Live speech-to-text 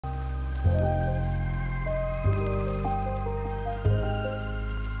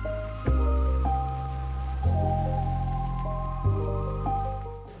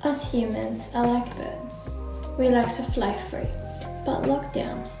Us humans are like birds. We like to fly free, but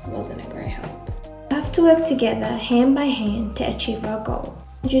lockdown wasn't a great help. We have to work together hand by hand to achieve our goal.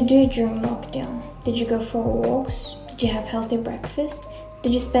 What did you do during lockdown? Did you go for walks? Did you have healthy breakfast?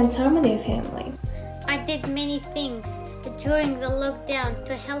 Did you spend time with your family? I did many things during the lockdown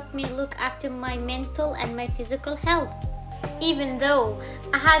to help me look after my mental and my physical health. Even though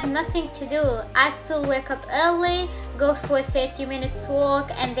I had nothing to do, I still wake up early, go for a 30 minutes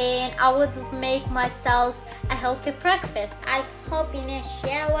walk, and then I would make myself a healthy breakfast. I hop in a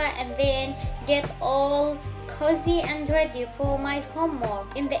shower and then get all cozy and ready for my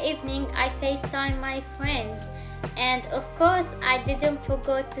homework. In the evening, I FaceTime my friends. And of course, I didn't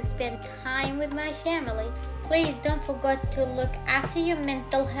forget to spend time with my family. Please don't forget to look after your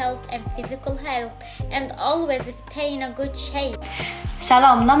mental health and physical health, and always stay in a good shape.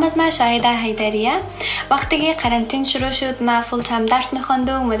 سلام، نام از من شاهده حیدریه. وقتی که قرنطینه شروع شد من فول تایم درس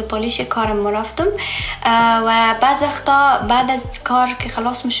می‌خوندم و پالیش کارم رفتم و بعض وقتا بعد از کار که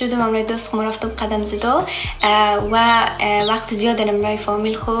خلاص می‌شدم امروی دوست رفتم قدم زدو و وقت زیاد امروی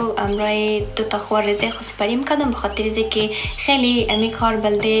فامیل خو امروی دو تا خوار رزق خو سپری می‌کردم به خاطر اینکه خیلی امی کار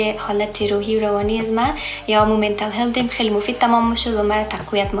بلده حالت روحی و روانی از من یا منتال هلتم خیلی مفید تمام می‌شد و مرا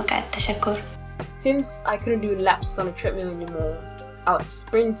تقویت می‌کرد. تشکر. Since I couldn't do laps on a treadmill anymore, I would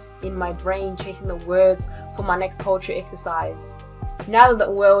sprint in my brain chasing the words for my next poetry exercise. Now that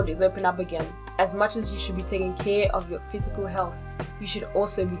the world is open up again, as much as you should be taking care of your physical health, you should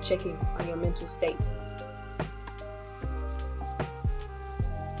also be checking on your mental state.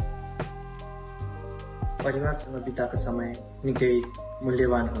 परिवारसँग बिताएको समय निकै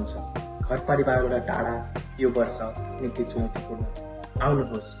मूल्यवान हुन्छ। घर परिवारबाट टाढा यो वर्ष निकै चुनौतीपूर्ण।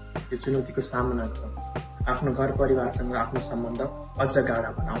 आउनुहोस् यो चुनौतीको सामना गरौँ। आफ्नो घर परिवारसँग आफ्नो सम्बन्ध अझ गाढा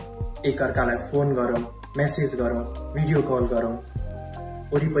बनाऊ। एकअर्कालाई फोन गरौँ, मेसेज गरौँ, भिडियो कल गरौँ।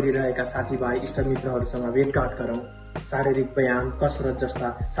 वरिपरि रहेका साथीभाइ इष्टमित्रहरूसँग भेटघाट गरौँ। शारीरिक व्यायाम, कसरत जस्ता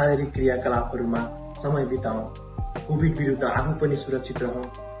शारीरिक क्रियाकलापहरूमा समय बिताऊ। कोभिड विरुद्ध आफू पनि सुरक्षित रहौँ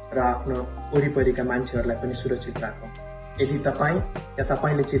र आफ्नो वरिपरिका मान्छेहरूलाई पनि सुरक्षित राखौँ। यदि तपाईँ या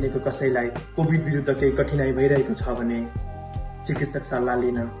तपाईले चिनेको कसैलाई कोभिड विरुद्ध केही कठिनाइ भइरहेको छ भने चिकित्सक सल्लाह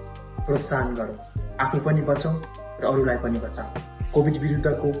लिन प्रोत्साहन गरौँ। आफू पनि बचौँ र अरूलाई पनि बचाऊ। कोभिड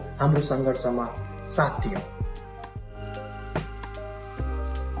विरुद्धको हाम्रो संघर्षमा साथ दियौँ।